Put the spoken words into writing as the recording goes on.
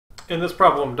In this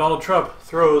problem, Donald Trump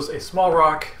throws a small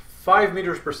rock 5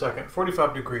 meters per second,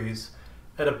 45 degrees,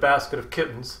 at a basket of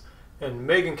kittens, and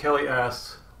Megyn Kelly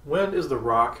asks, when is the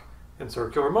rock in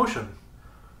circular motion?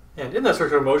 And in that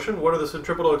circular motion, what are the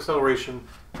centripetal acceleration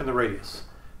and the radius?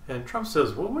 And Trump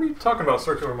says, well, what are you talking about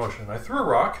circular motion? I threw a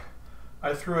rock,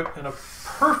 I threw it in a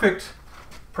perfect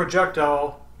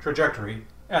projectile trajectory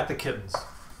at the kittens.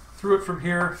 Threw it from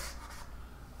here,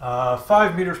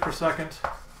 5 meters per second,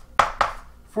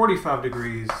 45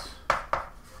 degrees,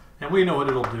 and we know what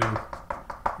it'll do.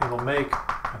 It'll make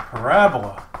a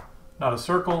parabola, not a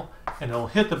circle, and it'll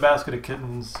hit the basket of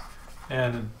kittens,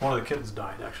 and one of the kittens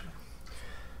died, actually.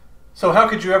 So how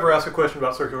could you ever ask a question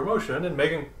about circular motion? And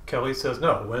Megyn Kelly says,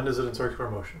 no, when is it in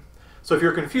circular motion? So if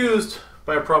you're confused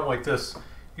by a problem like this,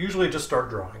 usually just start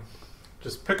drawing.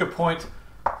 Just pick a point.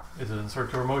 Is it in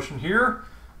circular motion here?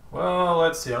 Well,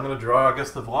 let's see. I'm going to draw, I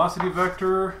guess, the velocity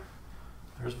vector.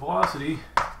 There's velocity,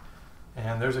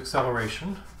 and there's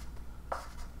acceleration.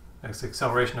 That's the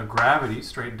acceleration of gravity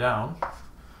straight down.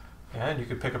 And you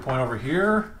could pick a point over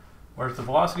here. Where's the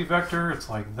velocity vector? It's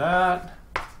like that.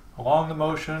 Along the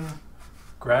motion,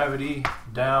 gravity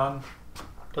down.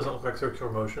 Doesn't look like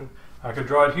circular motion. I could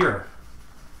draw it here.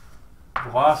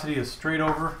 Velocity is straight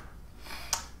over.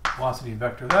 Velocity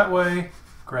vector that way.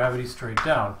 Gravity straight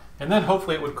down. And then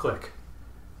hopefully it would click.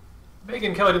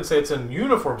 Megyn Kelly didn't say it's in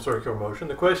uniform circular motion.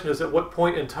 The question is, at what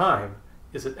point in time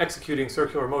is it executing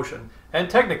circular motion? And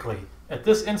technically, at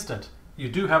this instant, you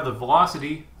do have the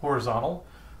velocity horizontal.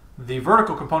 The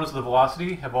vertical components of the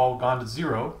velocity have all gone to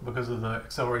 0 because of the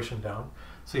acceleration down.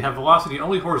 So you have velocity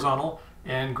only horizontal,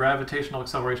 and gravitational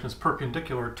acceleration is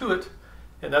perpendicular to it.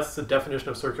 And that's the definition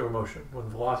of circular motion, when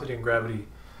velocity and gravity,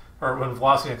 or when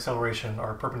velocity and acceleration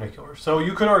are perpendicular. So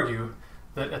you could argue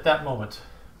that at that moment,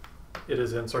 it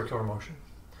is in circular motion.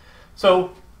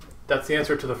 So that's the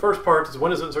answer to the first part, is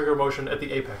when is it in circular motion? At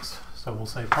the apex. So we'll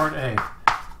say part A,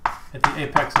 at the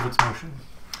apex of its motion.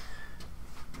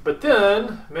 But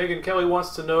then Megyn Kelly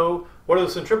wants to know, what are the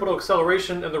centripetal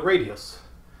acceleration and the radius?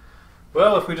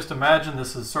 Well, if we just imagine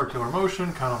this is circular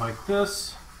motion, kind of like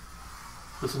this,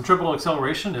 the centripetal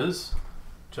acceleration is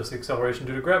just the acceleration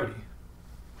due to gravity,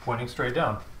 pointing straight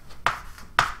down.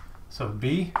 So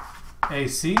B,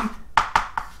 AC,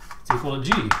 it's equal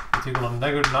to G. It's equal to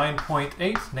negative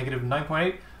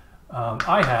 9.8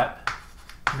 I hat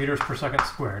meters per second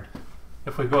squared.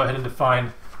 If we go ahead and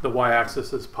define the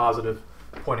y-axis as positive,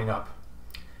 pointing up.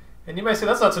 And you may say,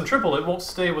 that's not centripetal, it won't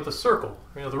stay with the circle.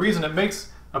 You know, the reason it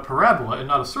makes a parabola and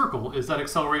not a circle is that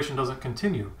acceleration doesn't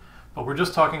continue. But we're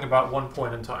just talking about one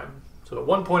point in time. So at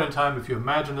one point in time, if you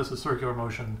imagine this as circular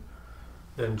motion,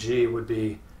 then G would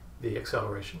be the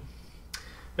acceleration.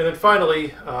 And then finally,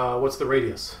 what's the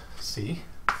radius? C.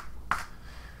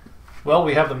 Well,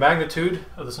 we have the magnitude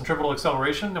of the centripetal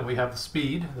acceleration, and we have the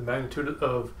speed, the magnitude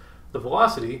of the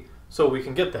velocity, so we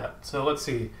can get that. So let's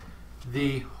see.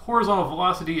 The horizontal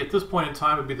velocity at this point in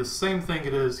time would be the same thing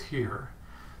it is here.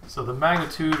 So the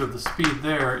magnitude of the speed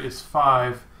there is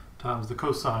 5 times the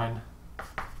cosine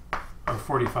of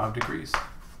 45 degrees.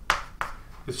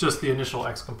 It's just the initial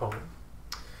x component.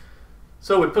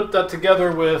 So we put that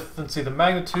together with, let's see, the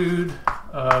magnitude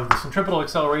of the centripetal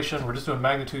acceleration. We're just doing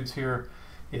magnitudes here.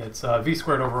 It's v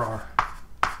squared over r,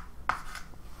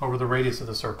 over the radius of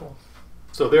the circle.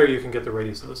 So there you can get the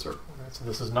radius of the circle. Right? So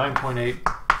this is 9.8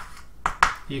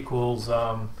 equals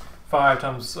 5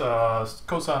 times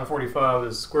cosine of 45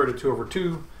 is square root of 2 over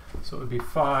 2. So it would be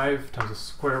 5 times the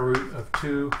square root of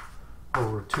 2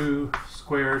 over 2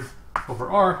 squared over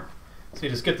r. So you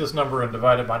just get this number and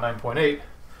divide it by 9.8.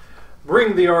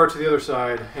 Bring the r to the other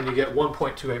side, and you get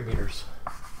 1.28 meters.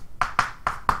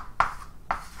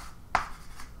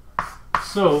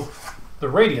 So the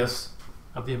radius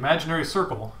of the imaginary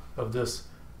circle of this,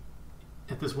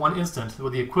 at this one instant,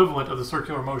 with the equivalent of the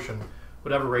circular motion,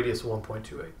 would have a radius of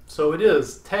 1.28. So it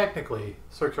is technically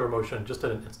circular motion just at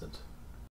an instant.